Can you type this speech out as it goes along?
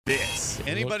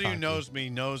Anybody who knows me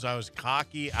knows I was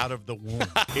cocky out of the womb.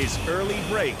 Is Early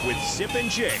Break with Sip and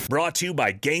Jake. Brought to you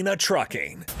by Gaina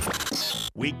Trucking.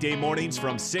 Weekday mornings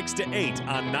from 6 to 8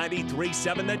 on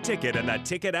 93.7 The Ticket and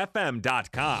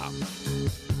theticketfm.com.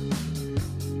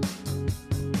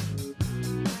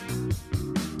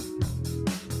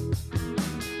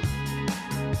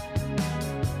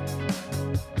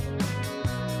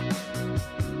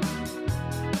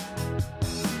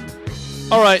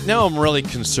 All right, now I'm really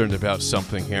concerned about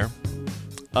something here.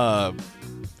 Opened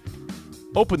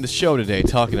the show today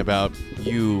talking about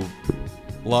you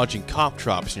lodging cough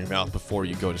drops in your mouth before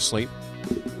you go to sleep.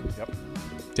 Yep.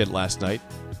 Did last night.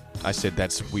 I said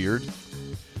that's weird.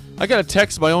 I got a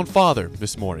text from my own father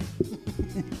this morning.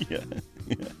 Yeah.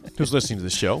 Who's listening to the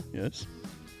show. Yes.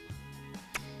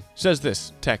 Says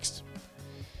this, text.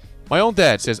 My own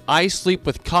dad says, I sleep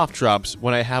with cough drops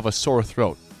when I have a sore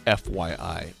throat.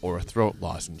 FYI, or a throat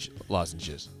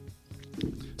lozenges.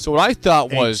 So what I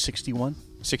thought was 61?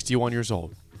 61 years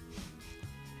old.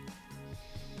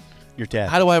 Your dad.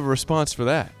 How do I have a response for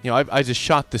that? You know, I just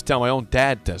shot this down. My own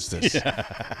dad does this. Yeah.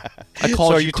 I call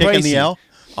so you are you crazy. taking the L?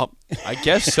 I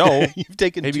guess so. You've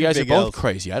taken Maybe two you guys are big both L's.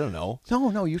 crazy. I don't know.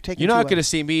 No, you've taken. You're not two going to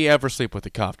see me ever sleep with a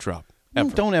cough drop.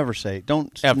 Ever. Don't ever say.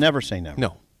 Don't Ever. never say never.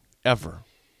 No, ever.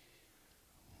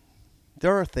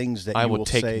 There are things that I you will will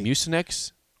take say.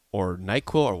 Mucinex or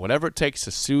NyQuil or whatever it takes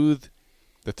to soothe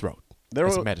the throat.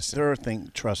 It's medicine. There are things.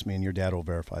 Trust me, and your dad will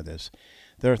verify this.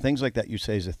 There are things like that you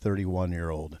say as a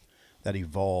 31-year-old that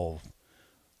evolve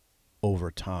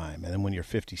over time, and then when you're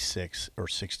 56 or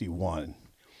 61,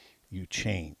 you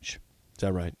change. Is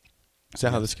that right? Is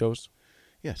that how this goes?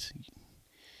 Yes.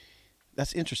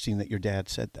 That's interesting that your dad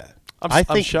said that. I'm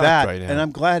think shocked that, right now. and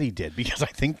I'm glad he did, because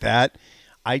I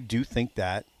do think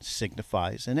that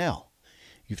signifies an L.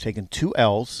 You've taken 2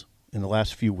 L's in the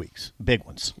last few weeks, big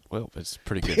ones. Well, it's a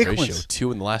pretty good Big ratio. ones.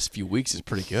 2 in the last few weeks is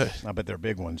pretty good. I bet they're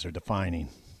big ones. They're defining.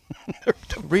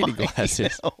 Reading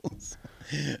glasses. L's.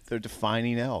 They're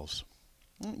defining L's.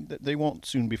 They won't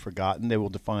soon be forgotten. They will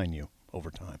define you over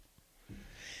time.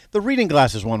 The reading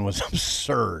glasses one was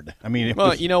absurd. I mean,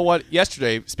 You know what?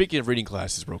 Yesterday, speaking of reading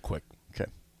glasses real quick,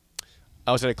 Okay.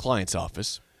 I was at a client's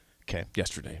office Okay.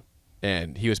 yesterday,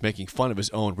 and he was making fun of his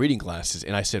own reading glasses,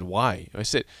 and I said, why? I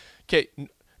said, okay,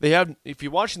 they have, if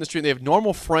you're watching the stream, they have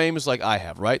normal frames like I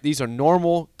have, right? These are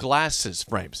normal glasses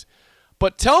frames.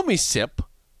 But tell me, Sip,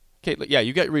 okay, yeah,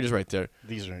 you got your readers right there.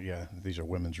 These are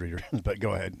women's readers, but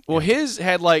go ahead. Well, his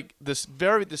had like the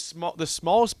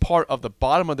smallest part of the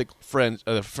bottom of the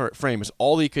frame is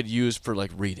all he could use for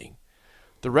like reading.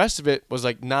 The rest of it was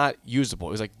like not usable.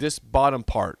 It was like this bottom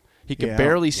part. He could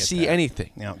barely see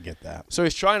anything. I don't get that. So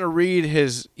he's trying to read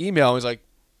his email. He's like,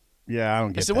 Yeah, I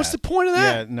don't get I said, that. what's the point of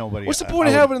that? Yeah, nobody. What's the point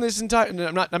of having this entire? I'm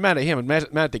not mad at him. I'm mad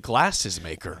at the glasses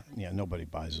maker. Yeah, nobody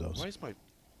buys those. Why is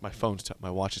my phone's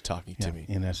my watch is talking to me?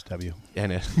 NSW.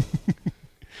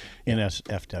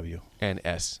 NSFW.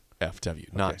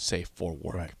 NSFW, not safe for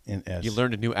work. Right. NS. You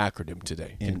learned a new acronym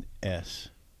today. NS,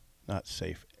 not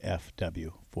safe.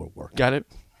 FW for work. Got it?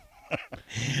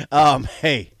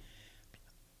 Hey.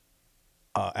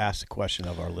 Ask the question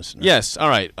of our listeners. Yes. All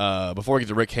right. Before we get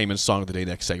to Rick Heyman's Song of the Day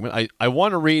next segment, I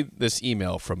want to read this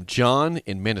email from John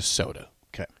in Minnesota.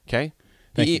 Okay. Okay?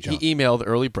 Thank you, John. He emailed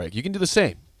Early Break. You can do the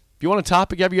same. If you want a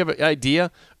topic, if you have an idea,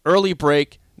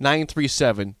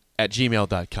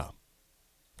 earlybreak937@gmail.com.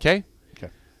 Okay? Okay.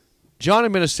 John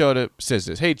in Minnesota says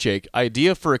this. Hey, Jake,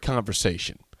 idea for a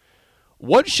conversation.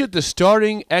 What should the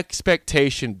starting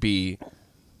expectation be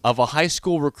of a high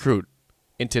school recruit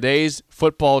in today's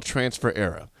football transfer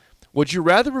era? Would you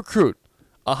rather recruit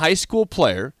a high school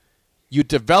player you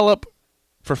develop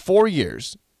for 4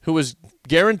 years who is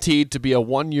guaranteed to be a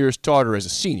 1-year starter as a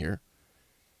senior,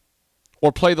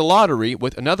 or play the lottery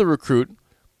with another recruit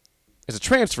as a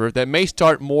transfer that may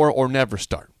start more or never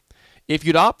start? If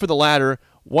you'd opt for the latter,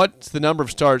 what's the number of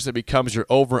starts that becomes your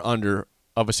over-under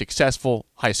of a successful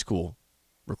high school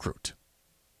recruit?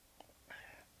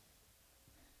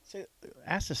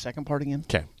 Ask the second part again.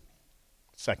 Okay.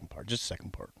 Second part. Just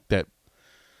second part. That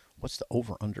What's the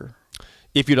over-under?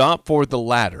 if you'd opt for the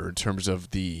latter in terms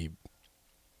of the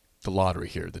lottery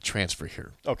here, the transfer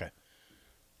here, Okay.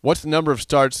 what's the number of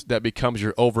starts that becomes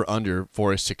your over-under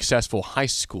for a successful high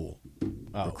school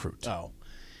recruit? Oh.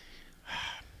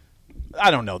 I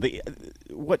don't know.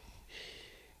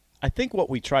 I think what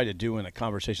we try to do in a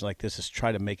conversation like this is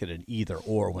try to make it an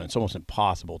either-or when it's almost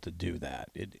impossible to do that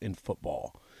in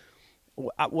football.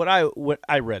 What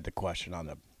I read the question on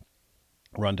the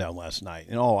rundown last night,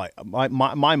 and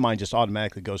my mind just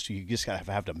automatically goes to you have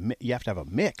to have a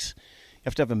mix.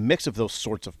 have to have a mix of those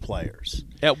sorts of players.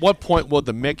 At what point will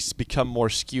the mix become more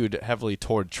skewed heavily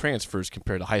toward transfers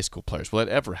compared to high school players? Will that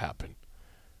ever happen?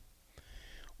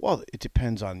 Well, it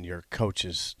depends on your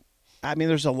coaches. I mean,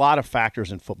 there's a lot of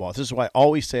factors in football. This is what I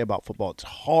always say about football. It's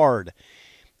hard.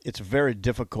 It's very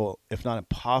difficult, if not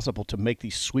impossible, to make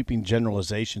these sweeping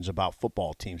generalizations about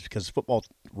football teams because football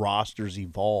rosters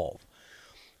evolve.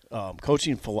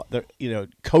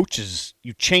 Coaches,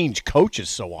 you change coaches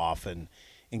so often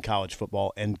in college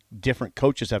football, and different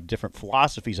coaches have different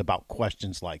philosophies about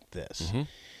questions like this. Mm-hmm.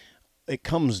 It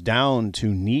comes down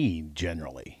to need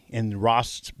generally, and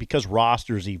because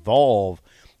rosters evolve,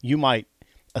 you might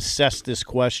assess this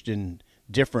question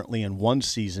differently in one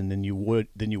season than you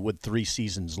would 3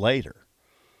 seasons later.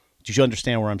 Do you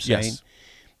understand where I'm saying? Yes.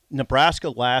 Nebraska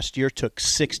last year took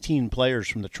 16 players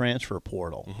from the transfer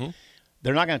portal. Mm-hmm.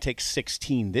 They're not going to take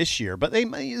 16 this year, but they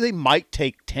might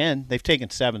take 10. They've taken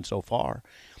 7 so far.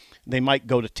 They might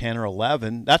go to 10 or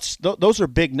 11. Those are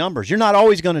big numbers. You're not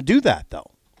always going to do that, though.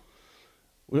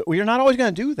 You're not always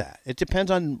going to do that. It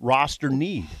depends on roster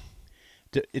need.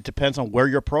 It depends on where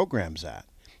your program's at.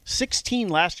 16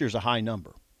 last year is a high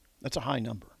number. That's a high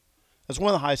number. That's one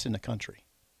of the highest in the country.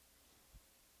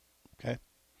 Okay?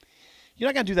 You're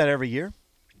not going to do that every year.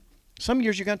 Some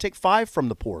years you're going to take 5 from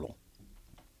the portal.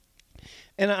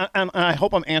 And I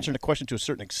hope I'm answering the question to a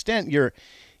certain extent.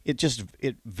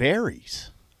 It varies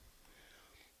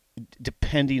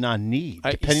depending on need,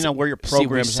 depending on where your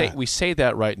program is at. We say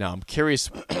that right now. I'm curious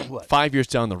 5 years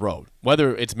down the road,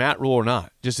 whether it's Matt Rule or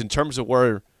not, just in terms of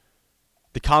where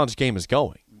the college game is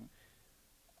going.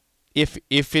 If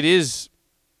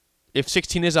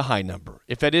 16 is a high number,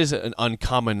 if that is an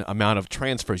uncommon amount of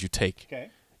transfers you take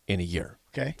in a year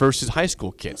versus high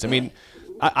school kids, I mean,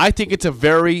 I think it's a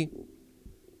very,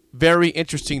 very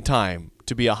interesting time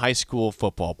to be a high school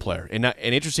football player, and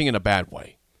interesting in a bad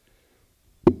way.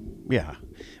 Yeah,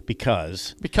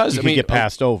 because you could get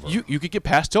passed over. You could get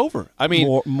passed over. I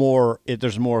mean,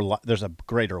 there's a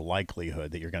greater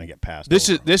likelihood that you're going to get passed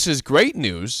over. This is great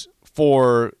news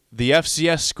for the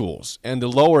FCS schools and the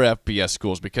lower FBS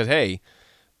schools because hey,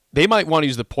 they might want to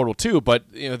use the portal too,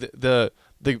 but the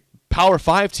Power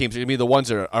 5 teams are going to be the ones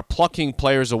that are plucking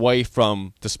players away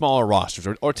from the smaller rosters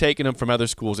or taking them from other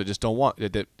schools that just don't want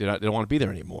they don't want to be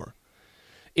there anymore.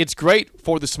 It's great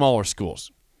for the smaller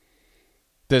schools.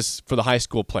 This for the high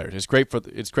school players. It's great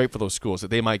for those schools that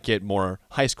they might get more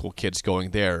high school kids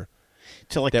going there.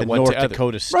 To like the North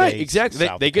Dakota State. Right, exactly.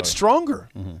 They get stronger.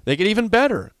 Mm-hmm. They get even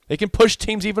better. They can push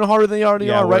teams even harder than they already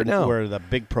are right now. Where the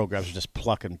big programs are just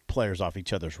plucking players off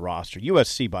each other's roster.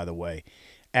 USC, by the way,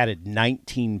 added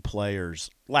 19 players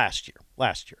last year.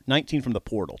 19 from the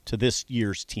portal to this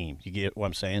year's team. You get what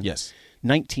I'm saying? Yes.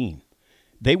 19.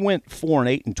 They went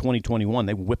 4-8 in 2021.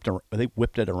 They whipped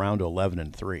it around to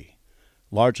 11-3.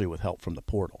 Largely with help from the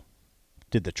portal,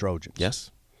 did the Trojans.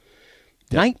 Yes.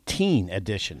 19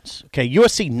 additions. Okay,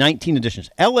 USC, 19 additions.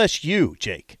 LSU,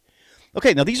 Jake.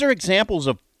 Okay, now these are examples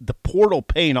of the portal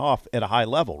paying off at a high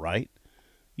level, right?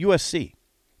 USC,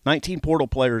 19 portal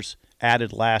players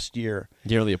added last year.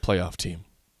 Nearly a playoff team.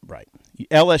 Right.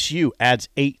 LSU adds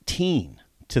 18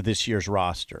 to this year's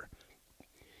roster.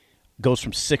 Goes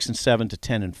from 6-7 to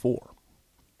 10-4.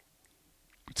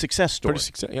 Success story.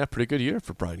 Pretty good year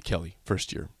for Brian Kelly,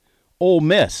 first year. Ole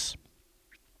Miss,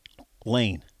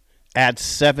 Lane, adds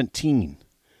 17.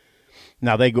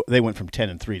 Now they went from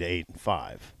 10-3 to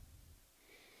 8-5.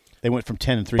 They went from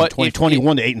 10-3 in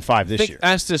 2021 to 8-5 this year.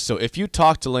 Ask this though: if you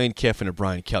talked to Lane Kiffin or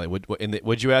Brian Kelly,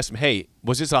 would you ask them, "Hey,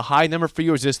 was this a high number for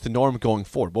you, or is this the norm going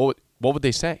forward?" What would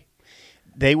they say?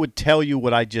 They would tell you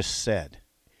what I just said.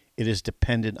 It is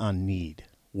dependent on need,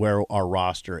 where our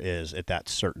roster is at that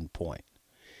certain point.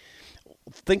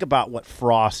 Think about what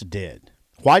Frost did.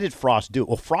 Why did Frost do it?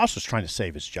 Well, Frost was trying to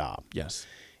save his job. Yes.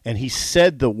 And he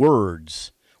said the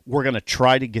words, we're going to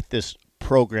try to get this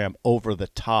program over the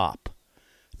top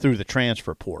through the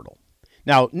transfer portal.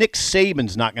 Now, Nick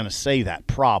Saban's not going to say that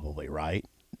probably, right?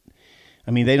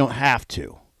 I mean, they don't have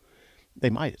to.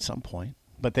 They might at some point,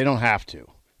 but they don't have to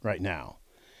right now.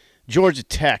 Georgia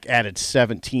Tech added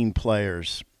 17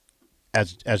 players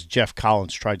as Jeff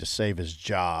Collins tried to save his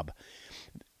job.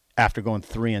 After going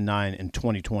 3-9 in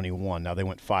 2021, now they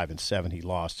went 5-7. He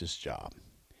lost his job.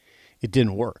 It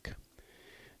didn't work.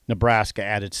 Nebraska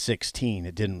added 16.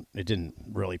 It didn't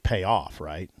really pay off,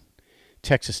 right?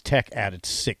 Texas Tech added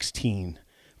 16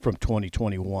 from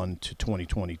 2021 to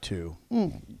 2022.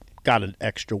 Got an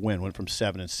extra win. Went from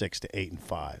 7-6 to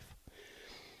 8-5.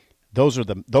 Those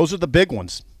are the big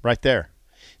ones right there.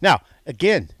 Now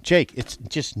again, Jake, it's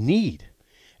just need.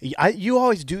 You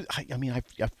always do. I mean,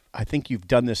 I think you've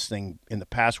done this thing in the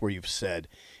past where you've said,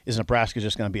 is Nebraska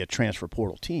just going to be a transfer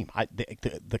portal team?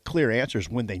 The clear answer is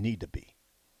when they need to be.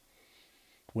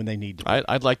 When they need to be.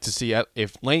 I'd like to see,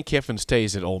 if Lane Kiffin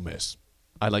stays at Ole Miss,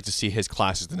 I'd like to see his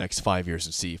classes the next 5 years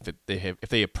and see if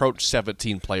they approach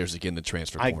 17 players again in the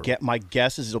transfer portal. My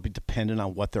guess is it'll be dependent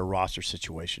on what their roster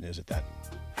situation is at that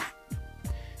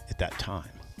time.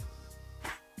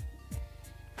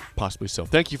 Possibly so.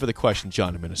 Thank you for the question,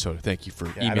 John in Minnesota. Thank you for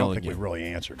emailing. I don't think you. we really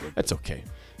answered it. That's okay.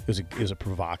 It was a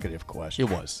provocative question.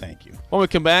 It was. Thank you. When we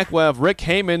come back, we'll have Rick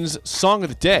Heyman's Song of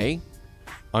the Day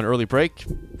on Early Break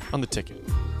on the Ticket.